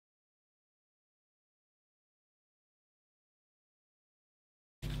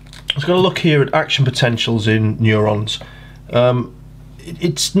Let's go look here at action potentials in neurons.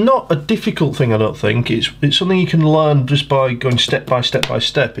 It's not a difficult thing, I don't think. It's something you can learn just by going step by step by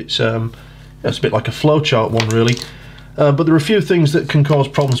step. It's a bit like a flowchart one, really. But there are a few things that can cause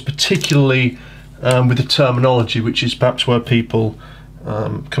problems, particularly with the terminology, which is perhaps where people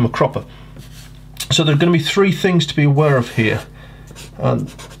come a cropper. So there are going to be three things to be aware of here.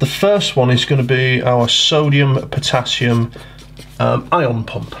 The first one is going to be our sodium potassium ion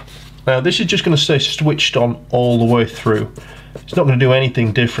pump. Now this is just going to stay switched on all the way through. It's not going to do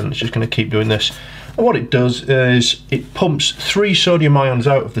anything different, it's just going to keep doing this. And what it does is it pumps 3 sodium ions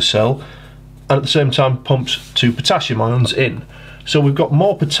out of the cell and at the same time pumps 2 potassium ions in. So we've got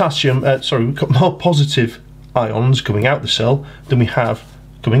more we've got more positive ions coming out the cell than we have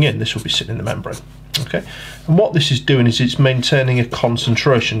coming in. This will be sitting in the membrane. Okay, and what this is doing is it's maintaining a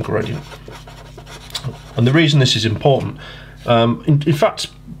concentration gradient. And the reason this is important, in fact,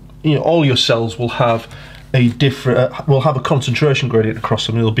 you know, all your cells will have a different, a concentration gradient across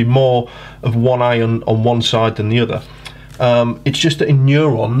them. There'll be more of one ion on one side than the other. It's just that in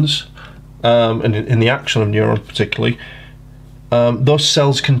neurons, and in the axon of neurons particularly, those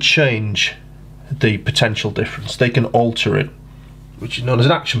cells can change the potential difference. They can alter it, which is known as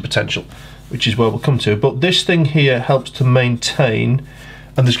an action potential, which is where we'll come to. But this thing here helps to maintain,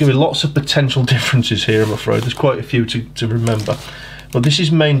 and there's going to be lots of potential differences here, I'm afraid. There's quite a few to remember. But this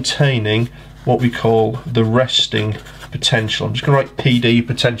is maintaining what we call the resting potential. I'm just going to write PD,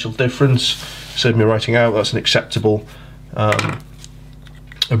 potential difference. Save me writing out, that's an acceptable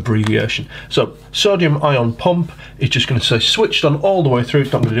abbreviation. So sodium ion pump is just going to say switched on all the way through.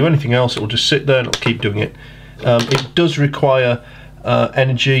 It's not going to do anything else. It will just sit there and it'll keep doing it. It does require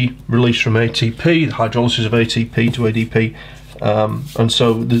energy released from ATP, the hydrolysis of ATP to ADP, and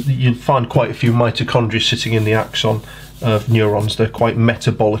so you'll find quite a few mitochondria sitting in the axon of neurons. They're quite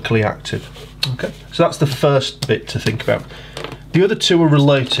metabolically active. Okay, so that's the first bit to think about. The other two are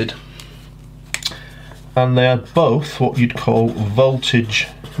related, and they are both what you'd call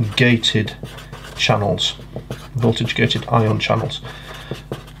voltage-gated channels, voltage-gated ion channels.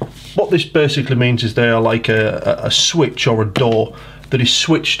 What this basically means is they are like a switch or a door that is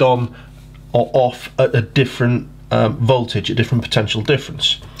switched on or off at a different voltage, a different potential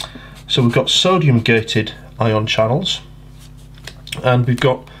difference. So we've got sodium-gated ion channels, and we've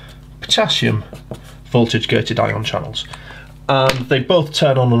got potassium voltage-gated ion channels, and they both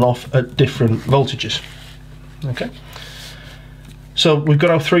turn on and off at different voltages. Okay, so we've got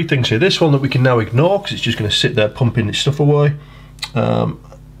our three things here. This one that we can now ignore because it's just going to sit there pumping its stuff away.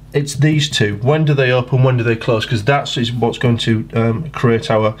 It's these two. When do they open, when do they close? Because that's what's going to create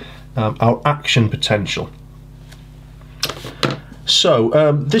our action potential.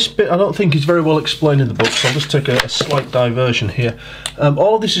 So this bit I don't think is very well explained in the book, so I'll just take a slight diversion here.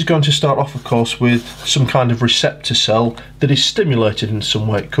 All of this is going to start off, of course, with some kind of receptor cell that is stimulated in some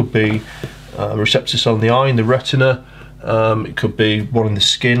way. It could be a receptor cell in the eye, in the retina. It could be one in the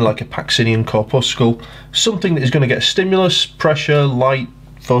skin, like a Paxinian corpuscle. Something that is going to get a stimulus, pressure, light,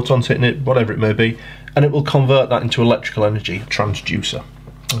 photons hitting it, whatever it may be, and it will convert that into electrical energy, a transducer.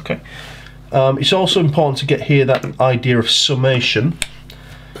 Okay. It's also important to get here that idea of summation,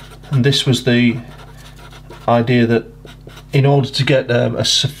 and this was the idea that in order to get a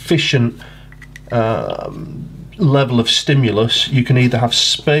sufficient level of stimulus, you can either have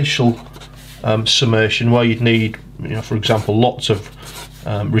spatial summation, where you'd need, you know, for example, lots of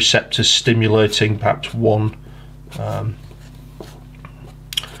receptors stimulating perhaps one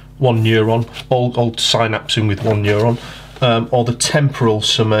neuron, all synapsing with one neuron, or the temporal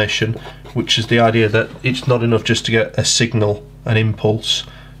summation, which is the idea that it's not enough just to get a signal, an impulse.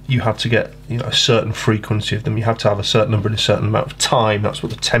 You have to get, you know, a certain frequency of them. You have to have a certain number in a certain amount of time. That's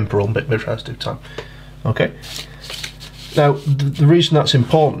what the temporal bit refers to, time. Okay. Now, the reason that's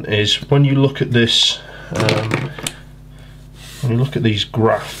important is when you look at this, when you look at these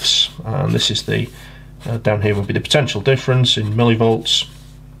graphs, and this is the down here will be the potential difference in millivolts,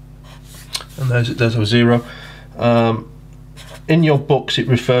 and there's a 0. In your books it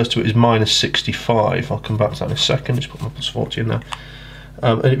refers to it as -65. I'll come back to that in a second. Just put my +40 in there.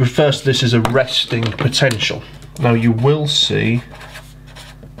 And it refers to this as a resting potential. Now you will see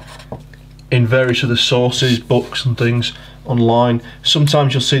in various other sources, books and things online,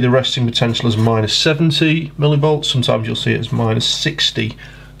 sometimes you'll see the resting potential as -70 millivolts, sometimes you'll see it as -60.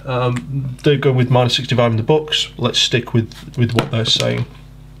 They go with -65 in the books. Let's stick with what they're saying.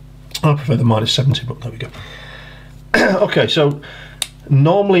 I prefer the -70, but there we go. Okay, so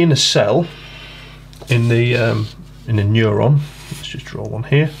normally in a cell, in a neuron, let's just draw one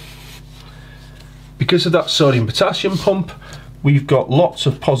here. Because of that sodium potassium pump, we've got lots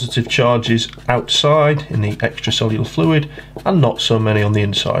of positive charges outside in the extracellular fluid and not so many on the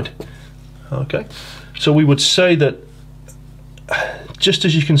inside. Okay, so we would say that just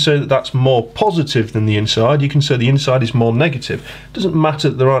as you can say that that's more positive than the inside, you can say the inside is more negative. It doesn't matter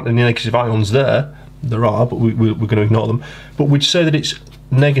that there aren't any negative ions there. There are, but we're going to ignore them. But we'd say that it's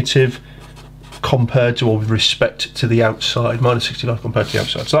negative compared to, or with respect to the outside, minus 65 compared to the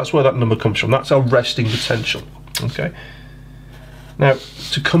outside. So that's where that number comes from. That's our resting potential. Okay. Now,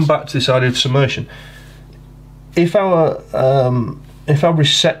 to come back to this idea of summation, if our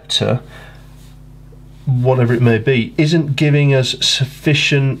receptor, whatever it may be, isn't giving us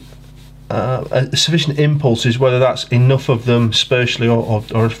sufficient impulses, whether that's enough of them spatially or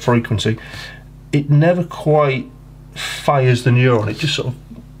a frequency, it never quite fires the neuron. It just sort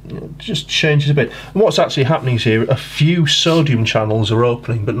of, just changes a bit. And what's actually happening is here, a few sodium channels are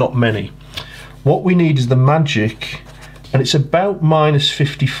opening, but not many. What we need is the magic, and it's about minus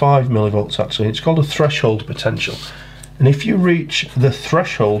 55 millivolts actually. It's called a threshold potential. And if you reach the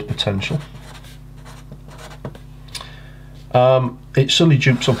threshold potential, it suddenly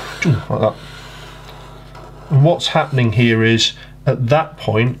jumps up like that. And what's happening here is, at that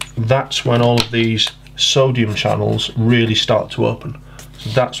point, that's when all of these sodium channels really start to open. So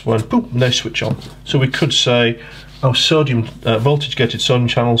that's when, boom, they switch on. So we could say our sodium, voltage-gated sodium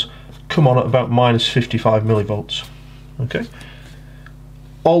channels come on at about minus 55 millivolts. Okay.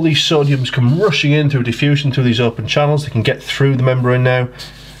 All these sodiums come rushing in through diffusion through these open channels. They can get through the membrane now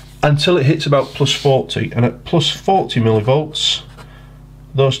until it hits about plus 40, and at plus 40 millivolts,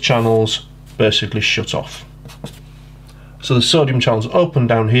 those channels basically shut off. So the sodium channels open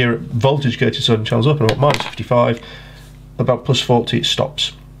down here, voltage-gated sodium channels open about minus 55, about plus 40 it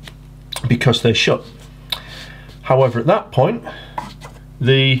stops, because they shut. However, at that point,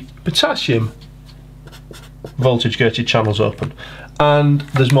 the potassium voltage-gated channels open, and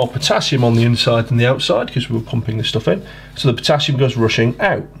there's more potassium on the inside than the outside because we were pumping this stuff in, so the potassium goes rushing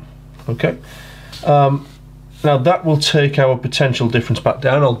out. Okay. Now that will take our potential difference back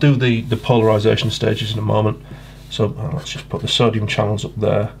down. I'll do the polarization stages in a moment. So let's just put the sodium channels up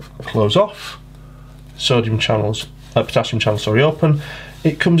there, close off. Sodium channels, potassium channels, sorry, open.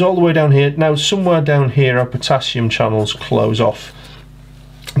 It comes all the way down here. Now somewhere down here our potassium channels close off.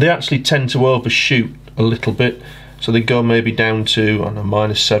 They actually tend to overshoot a little bit, so they go maybe down to, I don't know,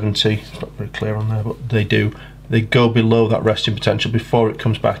 minus 70. It's not very clear on there, but they do. They go below that resting potential before it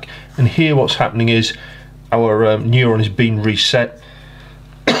comes back. And here what's happening is our neuron is being reset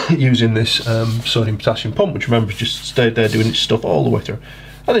using this sodium potassium pump, which remember just stayed there doing its stuff all the way through.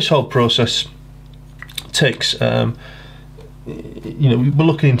 And this whole process takes, you know, we're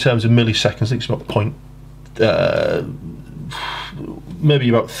looking in terms of milliseconds. I think it's about maybe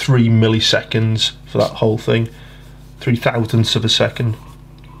about 3 milliseconds for that whole thing, 3/1000ths of a second.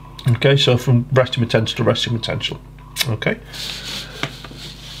 Okay, so from resting potential to resting potential. Okay.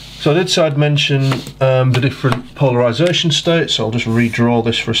 So I did say I'd mention the different polarization states, so I'll just redraw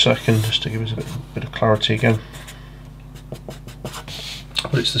this for a second just to give us a bit of clarity again.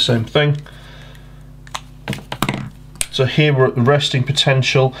 But it's the same thing. So here we're at the resting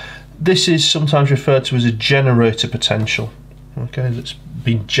potential. This is sometimes referred to as a generator potential. Okay, that's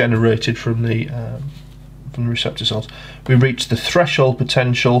been generated from the receptor cells. We reach the threshold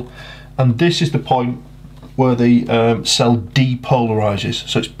potential, and this is the point where the cell depolarizes.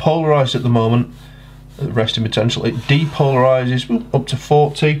 So it's polarized at the moment, at the resting potential. It depolarizes up to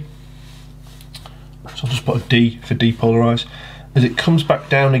 40. So I'll just put a D for depolarize. As it comes back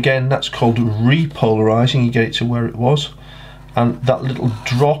down again, that's called repolarizing. You get it to where it was, and that little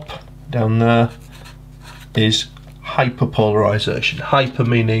drop down there is hyperpolarization. Hyper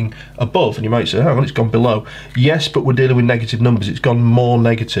meaning above, and you might say, oh well, it's gone below. Yes, but we're dealing with negative numbers. It's gone more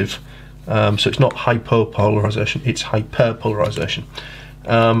negative. So it's not hypopolarization, it's hyperpolarization.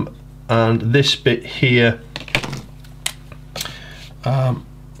 And this bit here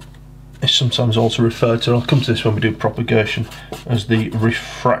is sometimes also referred to, I'll come to this when we do propagation, as the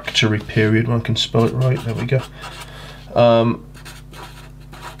refractory period, when I can spell it right, there we go.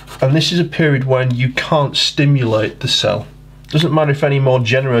 And this is a period when you can't stimulate the cell. Doesn't matter if any more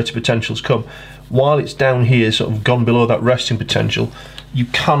generator potentials come. While it's down here, sort of gone below that resting potential, you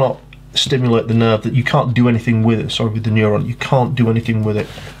cannot stimulate the nerve, that you can't do anything with it, sorry, with the neuron, you can't do anything with it.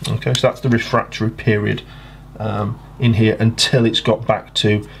 Okay, so that's the refractory period in here until it's got back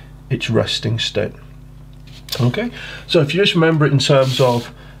to its resting state. Okay, so if you just remember it in terms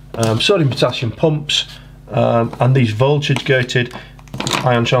of sodium potassium pumps and these voltage gated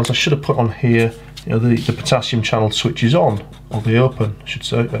ion channels, I should have put on here, you know, the potassium channel switches on, or they open, I should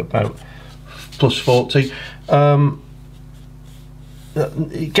say, at about plus 40.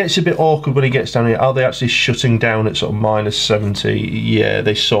 it gets a bit awkward when it gets down here. Are they actually shutting down at sort of -70? Yeah,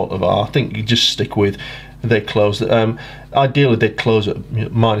 they sort of are. I think you just stick with they close. Ideally, they'd close at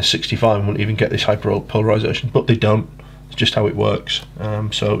 -65 and wouldn't even get this hyperpolarization, but they don't. It's just how it works.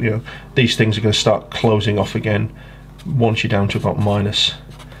 So these things are going to start closing off again once you're down to about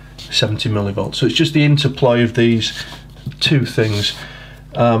 -70 millivolts. So it's just the interplay of these two things.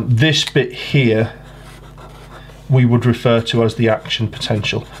 This bit here we would refer to as the action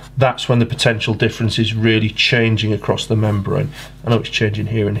potential. That's when the potential difference is really changing across the membrane. I know it's changing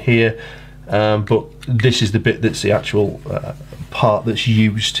here and here, but this is the bit that's the actual part that's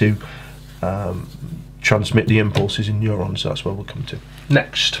used to transmit the impulses in neurons. That's where we'll come to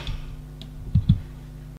next.